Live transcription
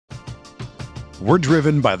We're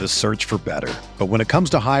driven by the search for better. But when it comes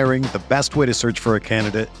to hiring, the best way to search for a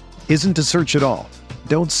candidate isn't to search at all.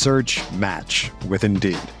 Don't search, match with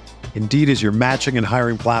Indeed. Indeed is your matching and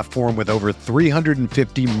hiring platform with over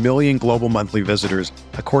 350 million global monthly visitors,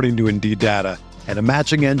 according to Indeed data, and a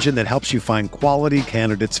matching engine that helps you find quality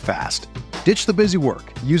candidates fast. Ditch the busy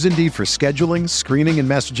work. Use Indeed for scheduling, screening, and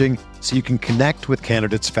messaging so you can connect with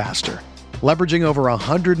candidates faster. Leveraging over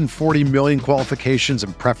 140 million qualifications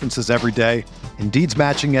and preferences every day, Indeed's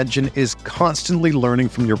matching engine is constantly learning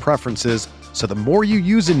from your preferences, so the more you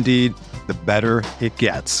use Indeed, the better it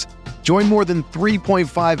gets. Join more than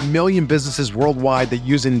 3.5 million businesses worldwide that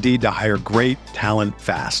use Indeed to hire great talent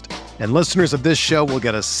fast. And listeners of this show will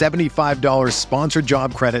get a $75 sponsored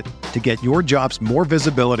job credit to get your jobs more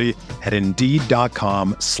visibility at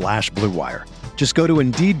Indeed.com/Blue Wire. Just go to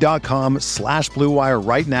Indeed.com/Blue Wire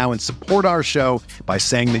right now and support our show by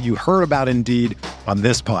saying that you heard about Indeed on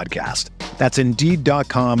this podcast. That's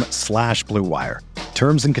Indeed.com/Blue Wire.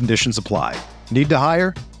 Terms and conditions apply. Need to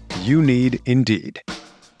hire? You need Indeed.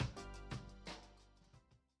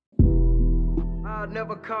 I'll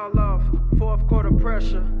never call off. Fourth quarter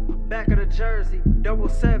pressure. Back of the jersey. Double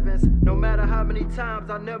sevens. No matter how many times,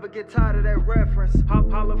 I'll never get tired of that reference.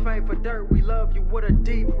 Hall of Fame for dirt. We love you with a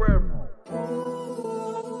deep reverence.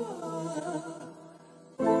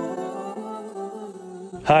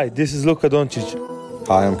 Hi, this is Luka Doncic.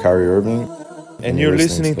 Hi, I'm Kyrie Irving. And you're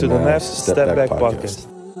listening to the Mavs Step Back Podcast.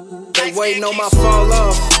 They waiting on my fall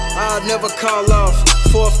off. I'll never call off.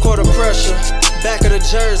 Fourth quarter pressure. Back of the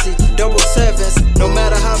jersey. Double sevens. No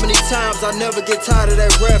matter how many times, I never get tired of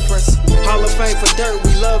that reference. Hall of Fame for dirt.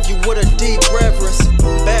 We love you with a deep reverence.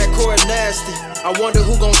 Backcourt nasty. I wonder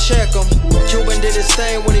who gon' check him. Cuban did his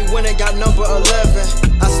thing when he went and got number 11.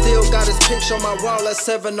 I still got his picture on my wall at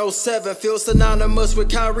 707. Feel synonymous with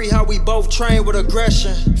Kyrie, how we both train with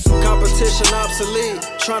aggression. Competition obsolete.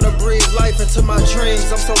 Trying to breathe life into my dreams.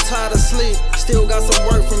 I'm so tired of sleep. Still got some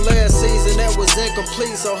work from last season that was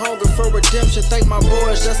incomplete. So hungry for redemption. Thank my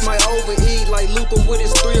boys just might overeat. Like Luka with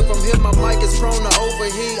his three of them hit. My mic is prone to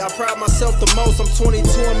overheat. I pride myself the most. I'm 22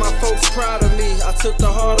 and my folks proud of me. I took the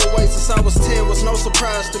harder way since I was 10. Was no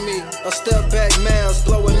surprise to me. A step back, Mavs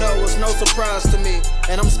blowing up was no surprise to me.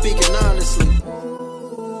 And I'm speaking honestly.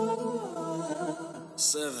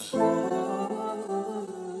 7.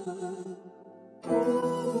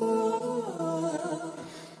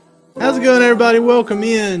 How's it going, everybody? Welcome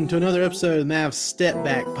in to another episode of the Mavs Step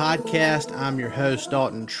Back Podcast. I'm your host,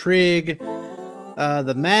 Dalton Trigg.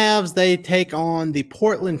 The Mavs, they take on the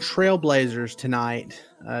Portland Trailblazers tonight.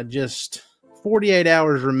 Just 48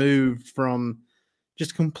 hours removed from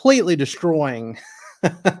just completely destroying,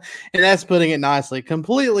 and that's putting it nicely,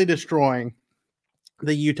 completely destroying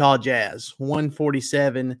the Utah Jazz.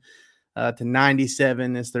 147 to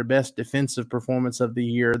 97 is their best defensive performance of the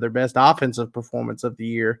year, their best offensive performance of the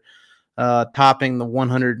year, topping the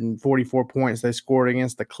 144 points they scored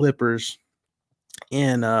against the Clippers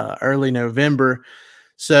in early November.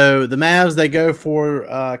 So the Mavs, they go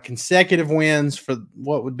for consecutive wins for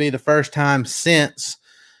what would be the first time since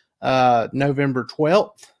November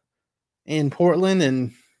 12th in Portland.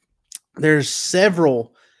 And there's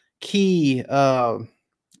several key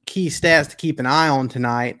stats to keep an eye on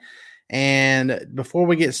tonight. And before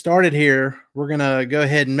we get started here, we're going to go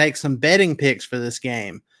ahead and make some betting picks for this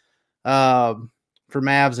game for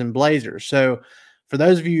Mavs and Blazers. So for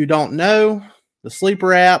those of you who don't know, the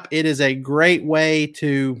Sleeper app, it is a great way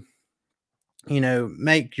to,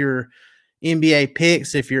 make your NBA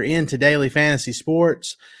picks. If you're into daily fantasy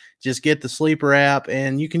sports, just get the Sleeper app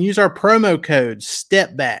and you can use our promo code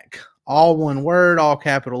STEPBACK, all one word, all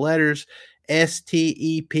capital letters,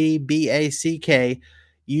 STEPBACK.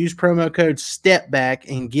 Use promo code STEPBACK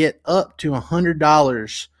and get up to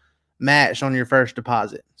 $100 matched on your first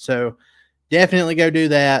deposit. So definitely go do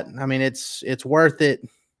that. I mean, it's worth it.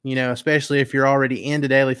 Especially if you're already into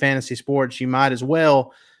daily fantasy sports, you might as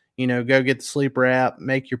well, go get the Sleeper app,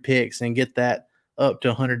 make your picks, and get that up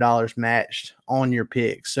to $100 matched on your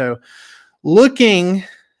picks. So looking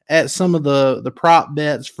at some of the prop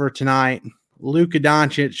bets for tonight, Luka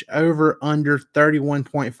Doncic over under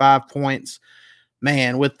 31.5 points.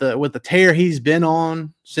 Man, with the tear he's been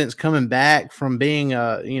on since coming back from being,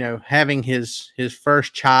 having his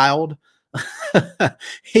first child,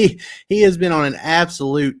 he has been on an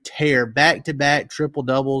absolute tear, back-to-back triple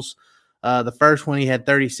doubles. The first one he had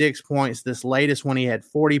 36 points. This latest one he had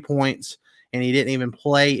 40 points, and he didn't even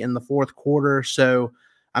play in the fourth quarter. So,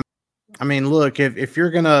 I mean, look, if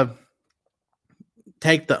you're gonna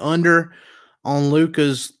take the under on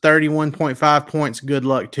Luka's 31.5 points, good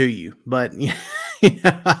luck to you. But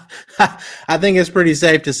I think it's pretty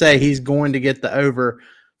safe to say he's going to get the over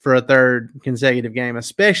for a third consecutive game,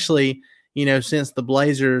 especially, since the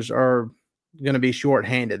Blazers are going to be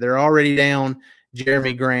shorthanded. They're already down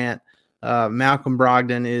Jeremy Grant. Malcolm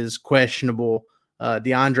Brogdon is questionable.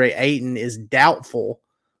 DeAndre Ayton is doubtful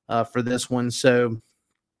for this one. So,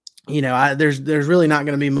 there's really not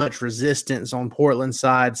going to be much resistance on Portland's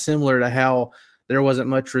side, similar to how there wasn't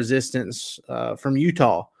much resistance from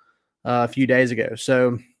Utah a few days ago.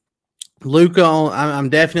 So Luka, I'm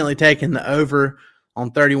definitely taking the over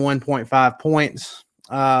on 31.5 points.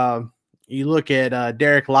 You look at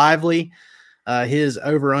Derek Lively, his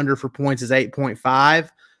over-under for points is 8.5.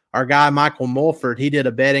 Our guy, Michael Mulford, he did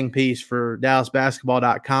a betting piece for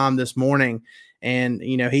DallasBasketball.com this morning. And,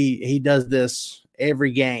 he does this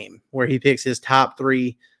every game where he picks his top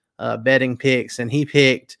three betting picks. And he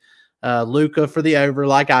picked Luka for the over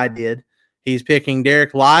like I did. He's picking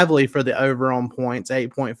Derek Lively for the over on points,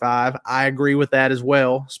 8.5. I agree with that as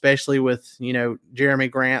well, especially with, Jeremy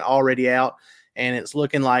Grant already out. And it's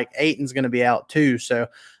looking like Ayton's going to be out too. So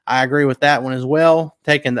I agree with that one as well.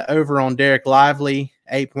 Taking the over on Derek Lively,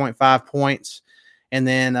 8.5 points. And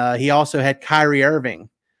then he also had Kyrie Irving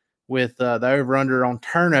with the over-under on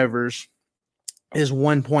turnovers is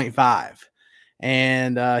 1.5.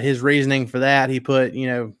 And his reasoning for that, he put,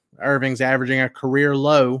 Irving's averaging a career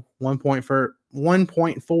low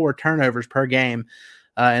 1.4 turnovers per game.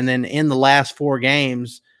 And then in the last 4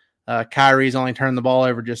 games, Kyrie's only turned the ball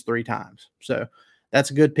over just 3 times. So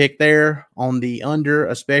that's a good pick there on the under,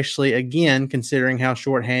 especially, again, considering how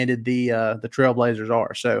shorthanded the Trailblazers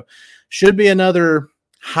are. So should be another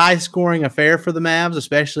high-scoring affair for the Mavs,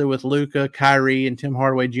 especially with Luka, Kyrie, and Tim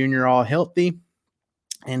Hardaway Jr. all healthy.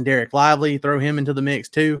 And Derek Lively, throw him into the mix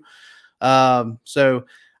too. So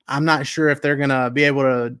I'm not sure if they're going to be able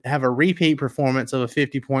to have a repeat performance of a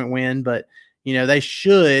 50-point win, but, they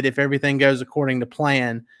should, if everything goes according to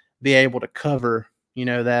plan, be able to cover,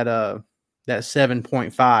 that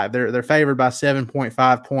 7.5. They're favored by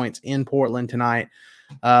 7.5 points in Portland tonight.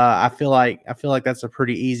 I feel like that's a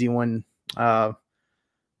pretty easy one for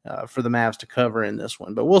the Mavs to cover in this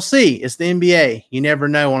one. But we'll see. It's the NBA. You never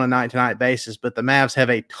know on a night-to-night basis, but the Mavs have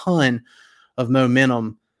a ton of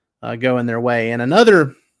momentum going their way. And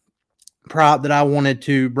another prop that I wanted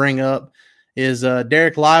to bring up is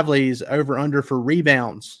Derek Lively's over-under for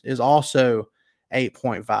rebounds is also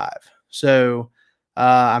 8.5. So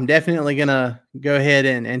I'm definitely going to go ahead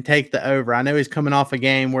and take the over. I know he's coming off a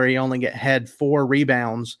game where he only had 4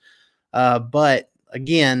 rebounds. But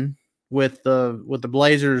again, with the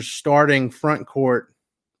Blazers starting front court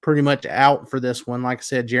pretty much out for this one, like I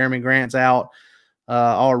said, Jeremy Grant's out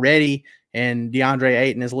already, and DeAndre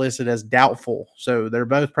Ayton is listed as doubtful. So they're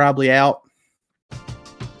both probably out.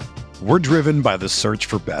 We're driven by the search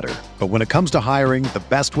for better. But when it comes to hiring, the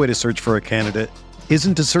best way to search for a candidate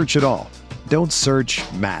isn't to search at all. Don't search,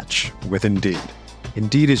 match with Indeed.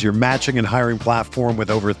 Indeed is your matching and hiring platform with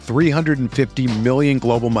over 350 million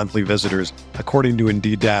global monthly visitors, according to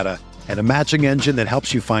Indeed data, and a matching engine that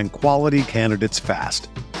helps you find quality candidates fast.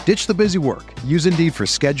 Ditch the busy work. Use Indeed for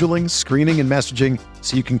scheduling, screening, and messaging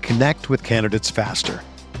so you can connect with candidates faster.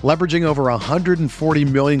 Leveraging over 140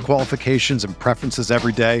 million qualifications and preferences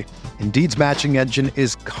every day, Indeed's matching engine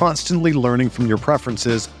is constantly learning from your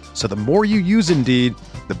preferences, so the more you use Indeed,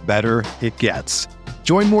 the better it gets.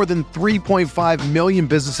 Join more than 3.5 million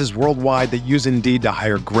businesses worldwide that use Indeed to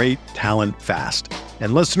hire great talent fast.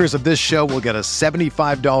 And listeners of this show will get a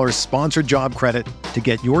 $75 sponsored job credit to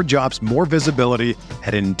get your jobs more visibility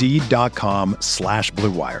at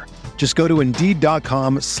Indeed.com/Blue Wire. Just go to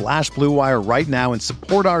Indeed.com/Blue Wire right now and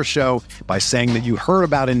support our show by saying that you heard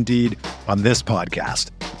about Indeed on this podcast.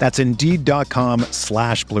 That's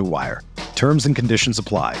Indeed.com/Blue Wire. Terms and conditions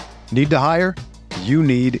apply. Need to hire? You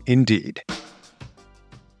need Indeed.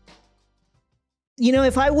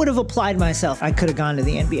 If I would have applied myself, I could have gone to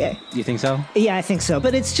the NBA. You think so? Yeah, I think so.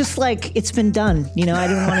 But it's just like, it's been done. I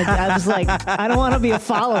didn't want to, I was like, I don't want to be a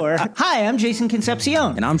follower. Hi, I'm Jason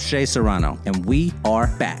Concepcion. And I'm Shea Serrano. And we are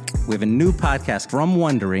back. We have a new podcast from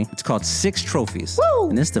Wondery. It's called 6 Trophies. Woo!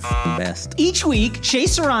 And it's the best. Each week, Shea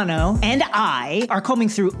Serrano and I are combing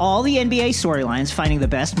through all the NBA storylines, finding the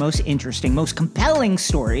best, most interesting, most compelling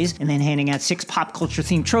stories, and then handing out 6 pop culture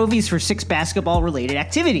themed trophies for 6 basketball related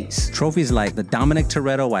activities. Trophies like the Dominic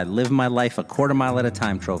Toretto I Live My Life a Quarter Mile at a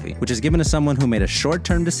Time trophy, which is given to someone who made a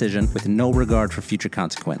short-term decision with no regard for future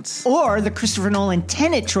consequence. Or the Christopher Nolan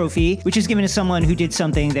Tenet trophy, which is given to someone who did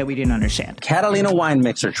something that we didn't understand. Catalina Wine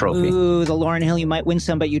Mixer trophy. trophy. Ooh, the Lauryn Hill, you might win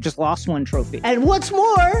some, but you just lost one trophy. And what's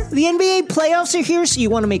more, the NBA playoffs are here, so you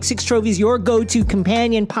want to make Six Trophies your go-to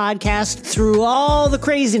companion podcast through all the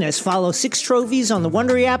craziness. Follow Six Trophies on the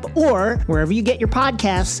Wondery app or wherever you get your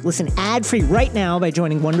podcasts. Listen ad-free right now by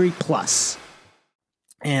joining Wondery Plus.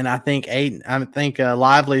 And I think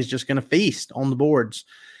Lively is just going to feast on the boards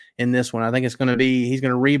in this one. I think he's going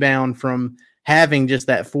to rebound from having just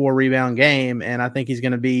that 4-rebound game, and I think he's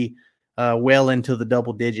going to be well into the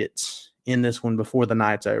double digits in this one before the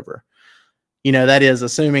night's over. That is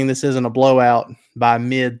assuming this isn't a blowout by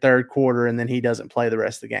mid-third quarter and then he doesn't play the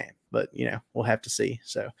rest of the game. But, we'll have to see.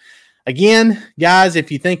 So, again, guys,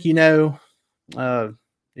 if you think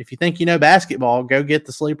basketball, go get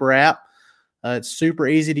the Sleeper app. It's super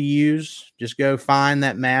easy to use. Just go find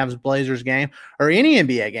that Mavs Blazers game or any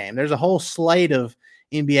NBA game. There's a whole slate of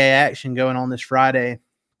NBA action going on this Friday,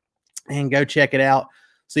 and go check it out.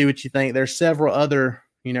 See what you think. There's several other,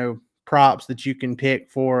 props that you can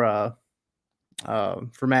pick for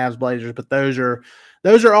Mavs Blazers, but those are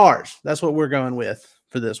ours. That's what we're going with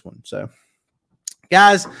for this one. So,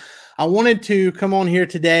 guys, I wanted to come on here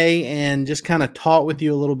today and just kind of talk with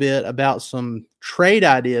you a little bit about some trade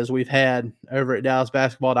ideas we've had over at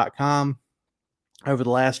DallasBasketball.com over the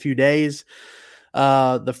last few days.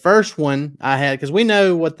 The first one I had, because we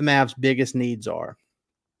know what the Mavs' biggest needs are.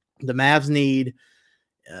 The Mavs need,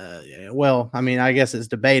 I guess it's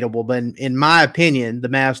debatable, but in my opinion, the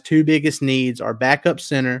Mavs' two biggest needs are backup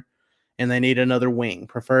center, and they need another wing,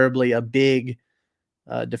 preferably a big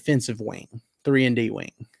defensive wing, 3-and-D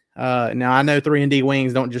wing. Now, I know 3-and-D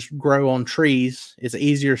wings don't just grow on trees. It's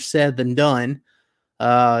easier said than done.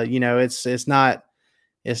 It's not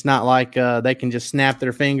like they can just snap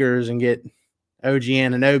their fingers and get OG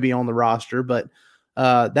Anunoby on the roster, but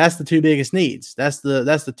that's the two biggest needs. That's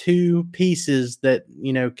the two pieces that,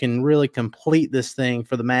 can really complete this thing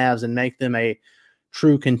for the Mavs and make them a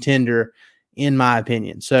true contender, in my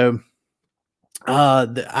opinion. So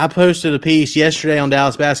I posted a piece yesterday on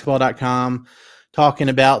DallasBasketball.com talking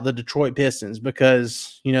about the Detroit Pistons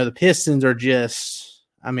because, the Pistons are just,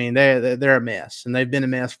 they're a mess, and they've been a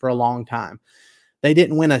mess for a long time. They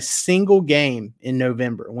didn't win a single game in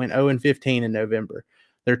November, went 0-15 in November.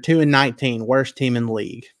 They're 2-19, worst team in the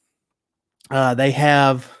league. They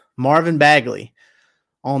have Marvin Bagley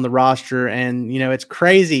on the roster, and, it's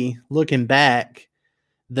crazy looking back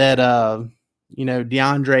that,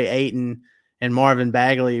 DeAndre Ayton and Marvin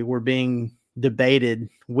Bagley were being debated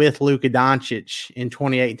with Luka Doncic in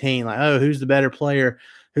 2018. Like, who's the better player?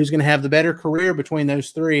 Who's going to have the better career between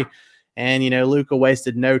those three? And, Luka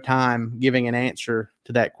wasted no time giving an answer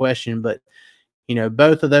to that question. But,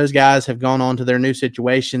 both of those guys have gone on to their new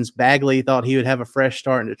situations. Bagley thought he would have a fresh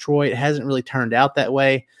start in Detroit. It hasn't really turned out that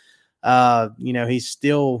way. He's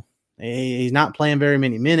not playing very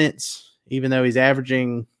many minutes, even though he's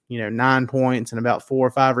averaging, 9 points and about 4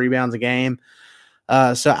 or 5 rebounds a game.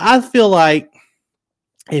 So I feel like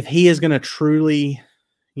if he is going to truly,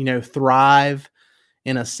 thrive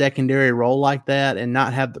in a secondary role like that and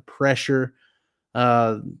not have the pressure,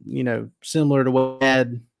 similar to what he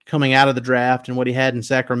had coming out of the draft and what he had in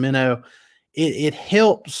Sacramento, it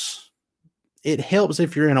helps. It helps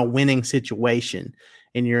if you're in a winning situation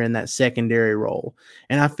and you're in that secondary role.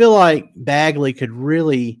 And I feel like Bagley could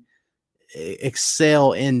really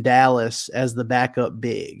excel in Dallas as the backup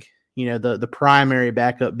big, the primary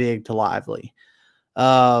backup big to Lively.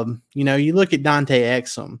 You look at Dante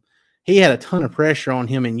Exum. He had a ton of pressure on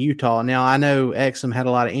him in Utah. Now, I know Exum had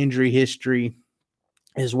a lot of injury history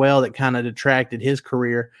as well that kind of detracted his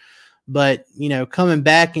career. But, coming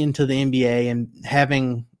back into the NBA and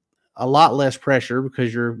having a lot less pressure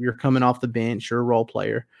because you're coming off the bench, you're a role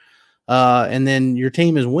player. And then your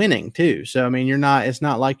team is winning too. So, it's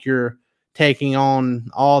not like you're taking on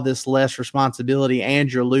all this less responsibility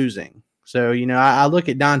and you're losing. So, I look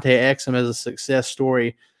at Dante Exum as a success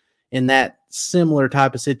story in that similar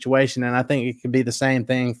type of situation. And I think it could be the same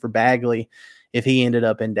thing for Bagley if he ended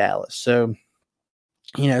up in Dallas. So,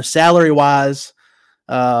 salary wise,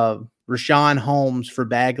 Rashawn Holmes for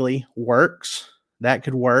Bagley works. That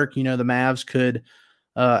could work. The Mavs could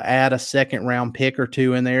add a second round pick or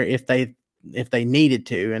two in there if they needed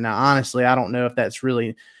to. And honestly, I don't know if that's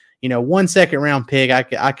really, 1 second round pick.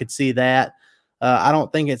 I could see that. I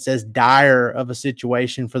don't think it's as dire of a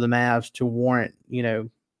situation for the Mavs to warrant,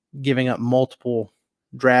 giving up multiple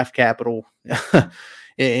draft capital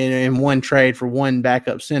in one trade for one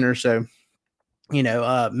backup center. So,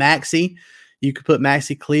 Maxey, you could put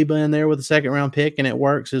Maxi Kleba in there with a second round pick and it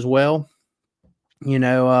works as well.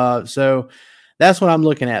 So that's what I'm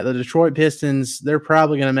looking at. The Detroit Pistons, they're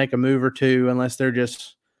probably going to make a move or two unless they're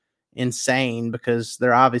just, insane because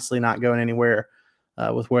they're obviously not going anywhere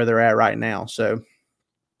with where they're at right now. So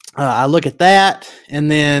I look at that, and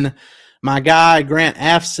then my guy Grant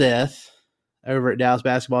Afseth over at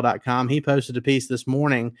DallasBasketball.com, he posted a piece this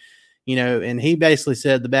morning, and he basically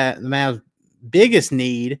said the Mavs' biggest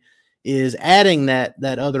need is adding that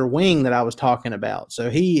other wing that I was talking about. So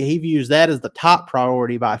he views that as the top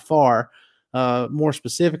priority by far, more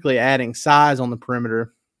specifically adding size on the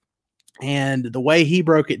perimeter. And the way he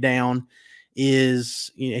broke it down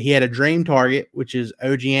is, he had a dream target, which is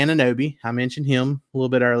OG Anunoby. I mentioned him a little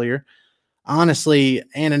bit earlier. Honestly,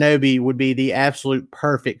 Anunoby would be the absolute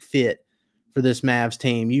perfect fit for this Mavs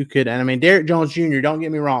team. Derek Jones Jr., don't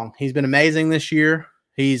get me wrong, he's been amazing this year.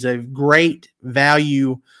 He's a great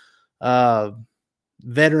value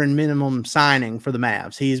veteran minimum signing for the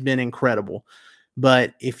Mavs. He's been incredible.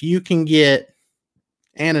 But if you can get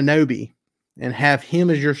Anunoby and have him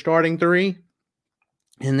as your starting three,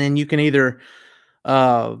 and then you can either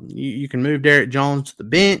you can move Derek Jones to the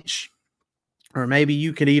bench, or maybe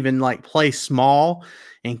you could even play small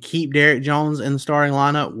and keep Derek Jones in the starting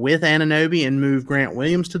lineup with Anunoby and move Grant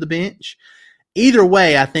Williams to the bench. Either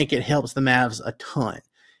way, I think it helps the Mavs a ton.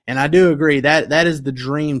 And I do agree that is the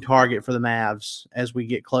dream target for the Mavs as we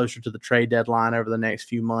get closer to the trade deadline over the next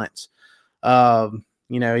few months.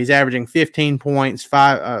 He's averaging 15 points,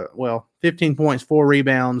 15 points, 4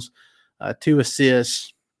 rebounds, 2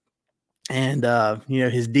 assists, and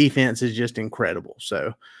his defense is just incredible.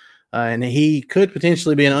 So, and he could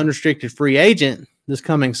potentially be an unrestricted free agent this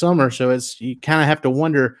coming summer. So you kind of have to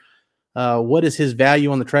wonder what is his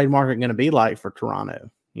value on the trade market going to be like for Toronto.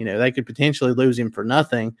 They could potentially lose him for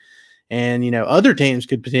nothing, and, other teams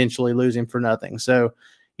could potentially lose him for nothing. So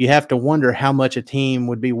you have to wonder how much a team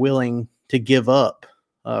would be willing to give up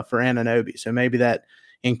for Anunoby. So maybe that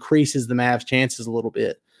increases the Mavs' chances a little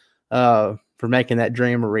bit for making that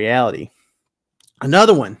dream a reality.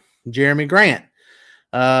 Another one, Jeremy Grant.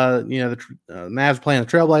 The Mavs playing the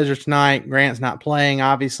Trailblazers tonight. Grant's not playing,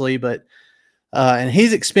 obviously, but and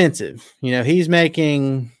he's expensive. He's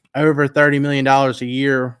making over $30 million a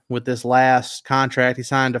year with this last contract. He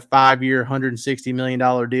signed a 5-year, $160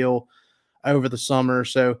 million deal over the summer.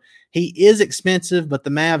 So he is expensive, but the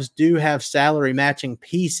Mavs do have salary matching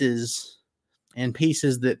pieces and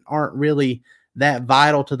pieces that aren't really that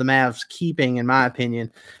vital to the Mavs keeping, in my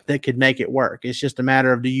opinion, that could make it work. It's just a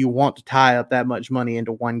matter of, do you want to tie up that much money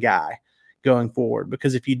into one guy going forward?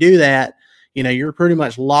 Because if you do that, you're pretty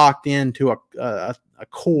much locked into a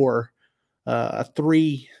core, a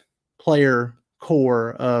 3-player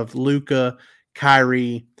core of Luka,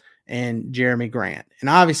 Kyrie, and Jeremy Grant. And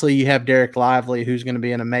obviously you have Derek Lively, who's going to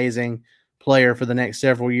be an amazing player for the next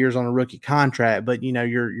several years on a rookie contract. But,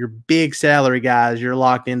 your big salary guys, you're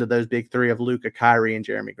locked into those big 3 of Luka, Kyrie, and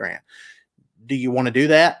Jeremy Grant. Do you want to do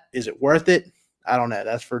that? Is it worth it? I don't know.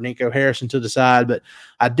 That's for Nico Harrison to decide. But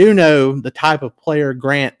I do know the type of player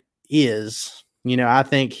Grant is. I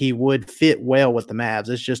think he would fit well with the Mavs.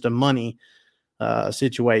 It's just a money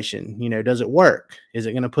situation. Does it work? Is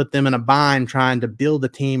it going to put them in a bind trying to build a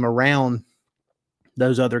team around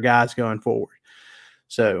those other guys going forward?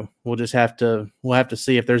 So we'll have to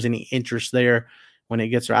see if there's any interest there when it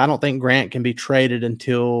gets there. I don't think Grant can be traded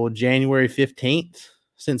until January 15th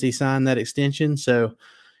since he signed that extension. So,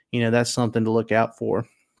 that's something to look out for.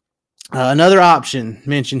 Another option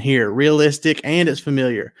mentioned here, realistic and it's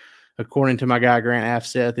familiar, according to my guy Grant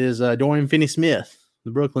Afseth, is Dorian Finney-Smith,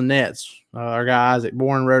 the Brooklyn Nets. Our guy Isaac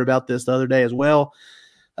Bourne wrote about this the other day as well.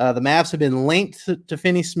 The Mavs have been linked to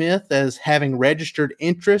Finney-Smith as having registered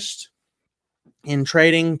interest in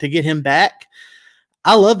trading to get him back.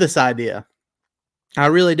 I love this idea. I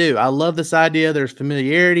really do. I love this idea. There's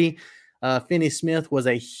familiarity. Finney-Smith was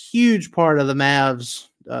a huge part of the Mavs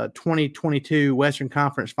 2022 Western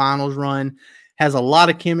Conference Finals run, has a lot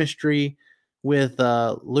of chemistry with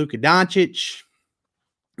Luka Doncic.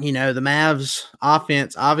 The Mavs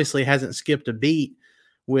offense obviously hasn't skipped a beat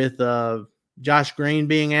with Josh Green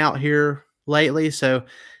being out here lately. So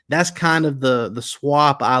that's kind of the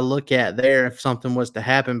swap I look at there if something was to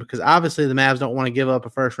happen, because obviously the Mavs don't want to give up a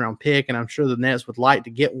first-round pick, and I'm sure the Nets would like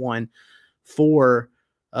to get one for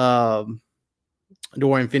Dorian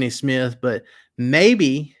Finney-Smith. But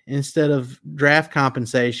maybe instead of draft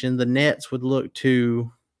compensation, the Nets would look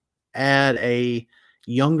to add a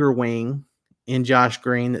younger wing in Josh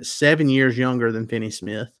Green that's 7 years younger than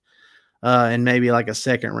Finney-Smith, and maybe like a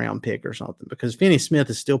second-round pick or something, because Finney-Smith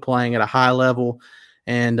is still playing at a high level.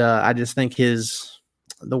 And I just think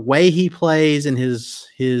the way he plays and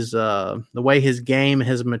the way his game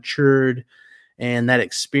has matured and that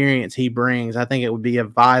experience he brings, I think it would be a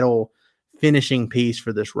vital finishing piece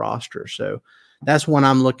for this roster. So that's one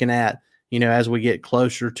I'm looking at, as we get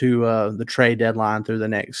closer to the trade deadline through the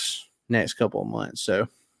next couple of months. So,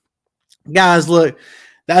 guys, look,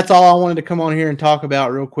 that's all I wanted to come on here and talk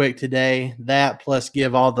about real quick today. That plus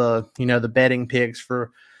give all the, the betting picks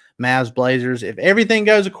for Mavs Blazers. If everything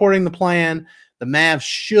goes according to plan, the Mavs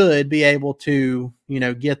should be able to,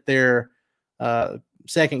 get their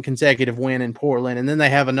second consecutive win in Portland. And then they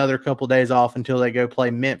have another couple days off until they go play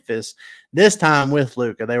Memphis, this time with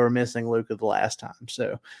Luka. They were missing Luka the last time.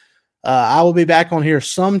 So I will be back on here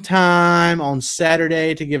sometime on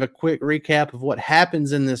Saturday to give a quick recap of what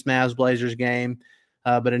happens in this Mavs Blazers game.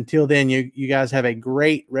 But until then, you guys have a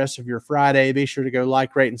great rest of your Friday. Be sure to go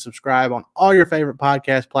like, rate, and subscribe on all your favorite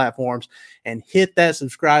podcast platforms and hit that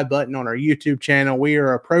subscribe button on our YouTube channel. We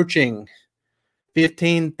are approaching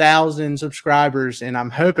 15,000 subscribers, and I'm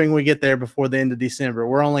hoping we get there before the end of December.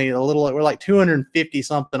 We're like 250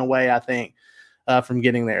 something away, I think, from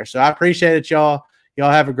getting there. So I appreciate it, y'all.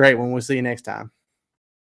 Y'all have a great one. We'll see you next time.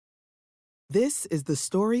 This is the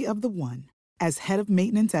story of the one. As head of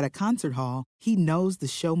maintenance at a concert hall, he knows the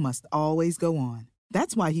show must always go on.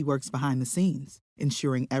 That's why he works behind the scenes,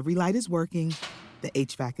 ensuring every light is working, the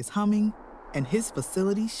HVAC is humming, and his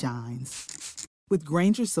facility shines. With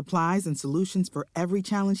Grainger's supplies and solutions for every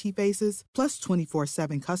challenge he faces, plus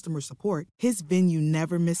 24/7 customer support, his venue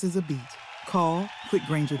never misses a beat. Call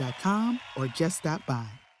quickgrainger.com or just stop by.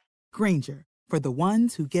 Grainger, for the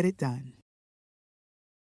ones who get it done.